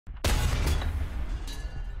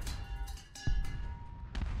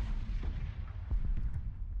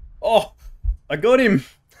Oh, I got him!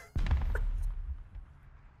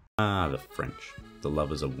 The French, the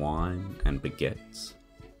lovers of wine and baguettes.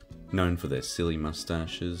 Known for their silly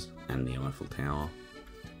moustaches and the Eiffel Tower,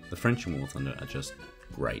 the French in Warthunder are just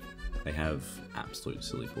great. They have absolute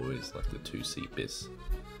silly boys like the 2C Bis.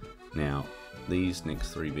 Now, these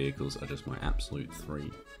next three vehicles are just my absolute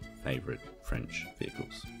three favourite French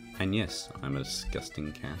vehicles. And yes, I'm a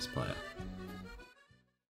disgusting CAS player.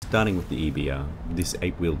 Starting with the EBR, this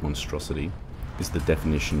 8-wheeled monstrosity is the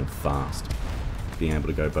definition of fast, being able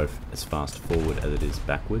to go both as fast forward as it is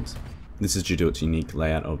backwards. This is due to its unique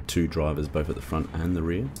layout of two drivers both at the front and the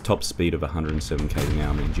rear. Top speed of 107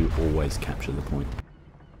 km/h means you always capture the point.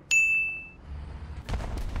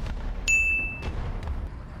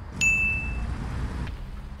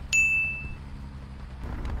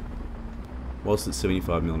 Whilst the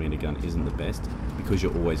 75mm gun isn't the best, because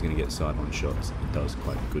you're always going to get side-on shots, it does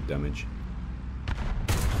quite good damage.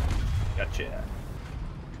 Gotcha.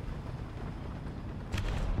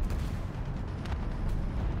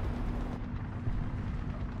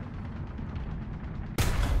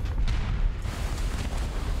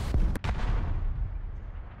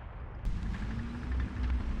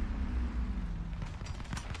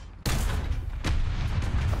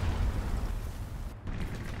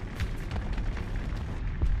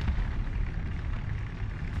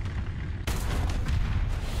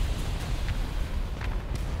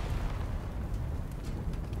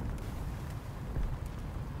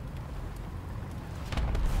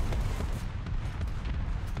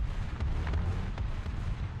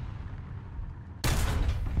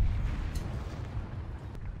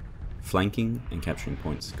 Flanking and capturing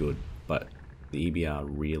points is good, but the EBR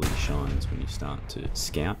really shines when you start to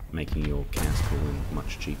scout, making your CAS pooling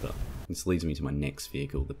much cheaper. This leads me to my next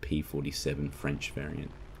vehicle, the P47 French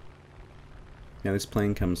variant. Now this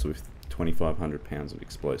plane comes with 2,500 pounds of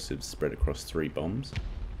explosives spread across 3 bombs.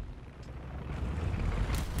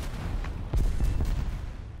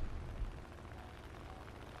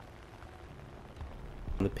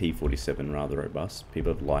 The P47 rather robust.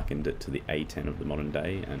 People have likened it to the A10 of the modern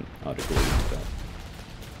day, and I'd agree with that.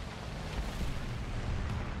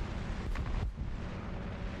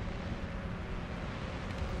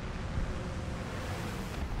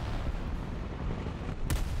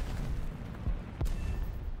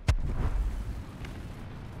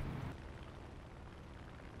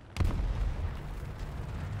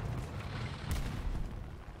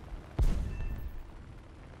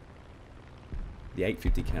 The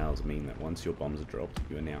 850 cals mean that once your bombs are dropped,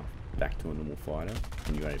 you are now back to a normal fighter,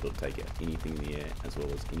 and you are able to take out anything in the air as well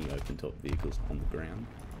as any open top vehicles on the ground.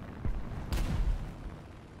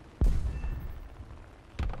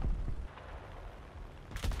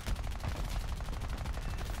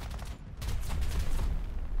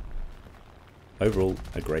 Overall,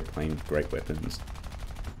 a great plane with great weapons.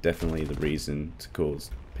 Definitely the reason to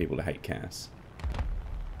cause people to hate CAS.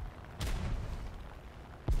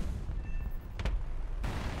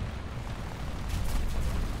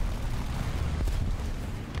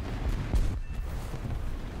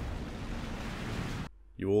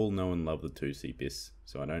 You all know and love the 2C Bis,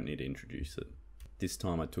 so I don't need to introduce it. This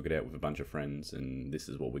time I took it out with a bunch of friends, and this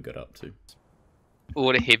is what we got up to.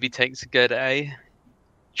 All the heavy tanks go to A.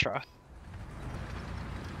 Trust.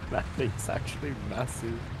 That thing's actually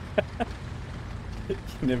massive. You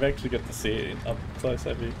never actually got to see it up close,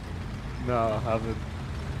 have you? No, I haven't.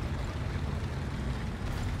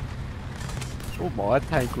 Oh, my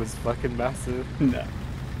tank was fucking massive. No.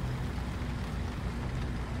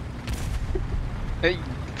 Hey,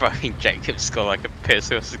 fucking Jacob's got like a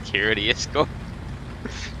personal security escort.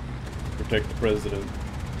 Protect the president.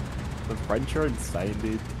 The French are insane,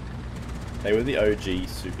 dude. They were the OG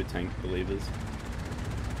super tank believers.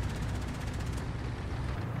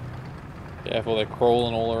 Careful, they're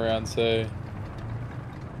crawling all around too.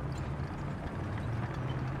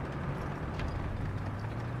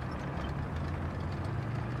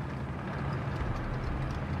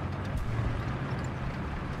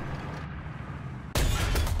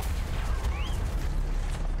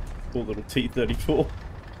 Poor little T-34.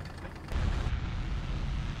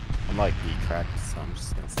 I'm like E-cracked, so I'm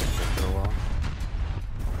just gonna sit there for a while.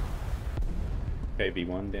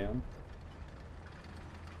 KB1 down.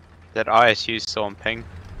 That ISU saw him ping,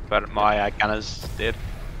 but my gunner's dead.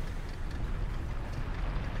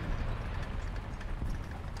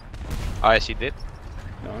 ISU dead.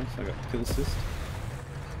 Nice, I got kill assist.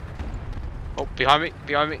 Oh, behind me,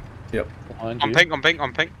 behind me. Yep. Behind I'm you. ping, I'm ping,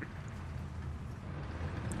 I'm ping.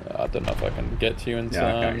 I don't know if I can get to you in Yeah,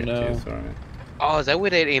 I time. can't get No. to you, sorry mate. Oh, is that where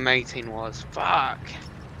that M18 was? Fuck.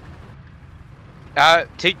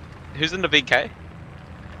 Who's in the VK?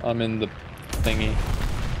 I'm in the thingy.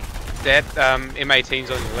 That M18's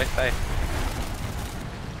on your left, eh?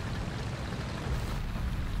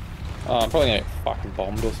 Oh, I'm probably gonna get fucking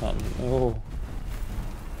bombed or something. Oh.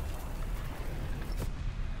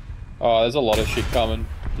 Oh, there's a lot of shit coming.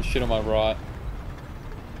 There's shit on my right.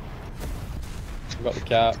 I've got the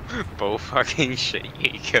cap. Bull fucking shit,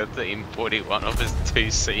 you killed the M41 of his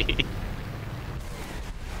 2C.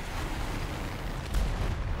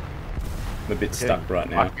 I'm a bit stuck right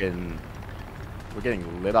now. Fucking, we're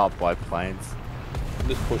getting lit up by planes. I'm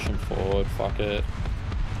just pushing forward, fuck it.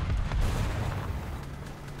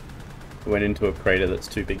 Went into a crater that's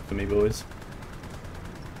too big for me, boys.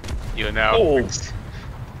 You're now Oh. fixed.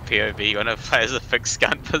 POV gonna play as a fixed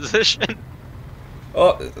gun position.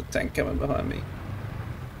 Oh, there's a tank coming behind me.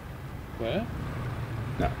 Where?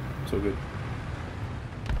 No, it's all good.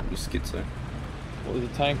 I'm just schizo. What was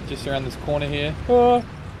the tank just around this corner here? Oh.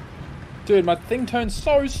 Dude, my thing turns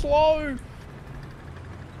so slow!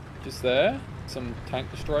 Just there. Some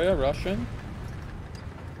tank destroyer, Russian.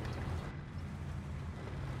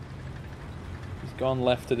 He's gone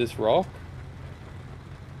left to this rock.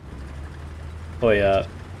 Oh yeah.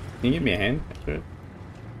 Can you give me a hand? Sure.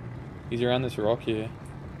 He's around this rock here.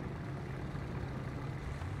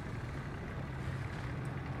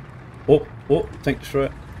 Oh, tank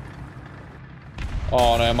destroyer.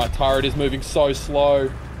 Oh no, my turret is moving so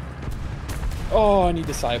slow. Oh, I need to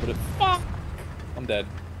disable it. Fuck! I'm dead.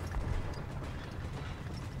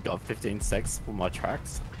 Got 15 secs for my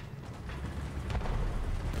tracks.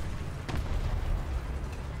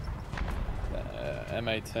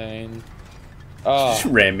 M18. Oh, Just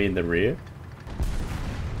ran me in the rear.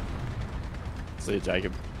 See you,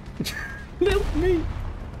 Jacob. Help me.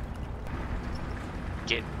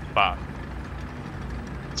 Get fucked.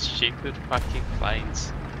 Stupid fucking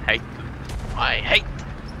planes. Hate them. I hate them.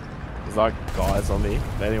 There's like guys on me.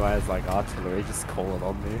 But anyway, it's like artillery just calling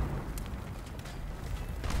on me.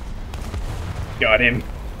 Got him.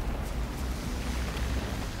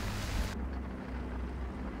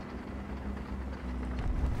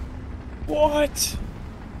 what?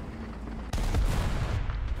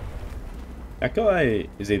 That guy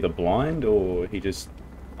is either blind or he just...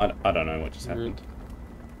 I don't know what just happened.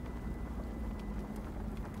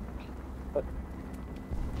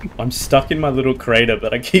 I'm stuck in my little crater,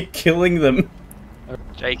 but I keep killing them.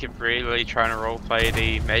 Jacob really trying to roleplay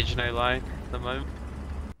the Maginot line at the moment.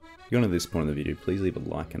 If you're on to this point of the video, please leave a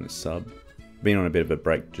like and a sub. I've been on a bit of a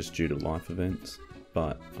break just due to life events,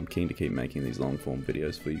 but I'm keen to keep making these long form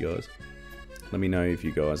videos for you guys. Let me know if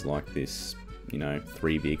you guys like this,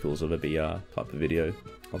 3 vehicles of a VR type of video.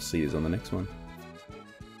 I'll see you on the next one.